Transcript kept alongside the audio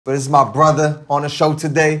But this is my brother on the show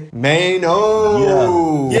today,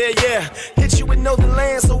 Maino. Yeah. Hit you with no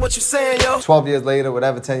delay, so what you saying, yo? 12 years later,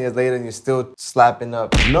 whatever, 10 years later, and you're still slapping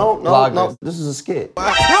up. No. This is a skit.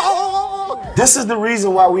 This is the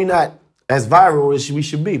reason why we not as viral as we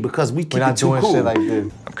should be, because we keep it too cool. We're not doing shit like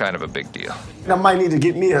this. I'm kind of a big deal. I might need to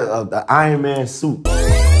get me a Iron Man suit.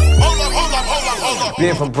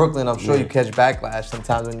 Being from Brooklyn, I'm sure you catch backlash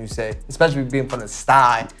sometimes when you say, especially being from the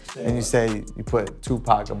style, and you say you put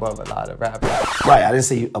Tupac above a lot of rappers. Right, I didn't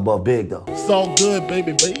say above Big though. It's all good,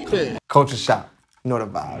 baby. Culture shock, you know the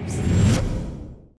vibes.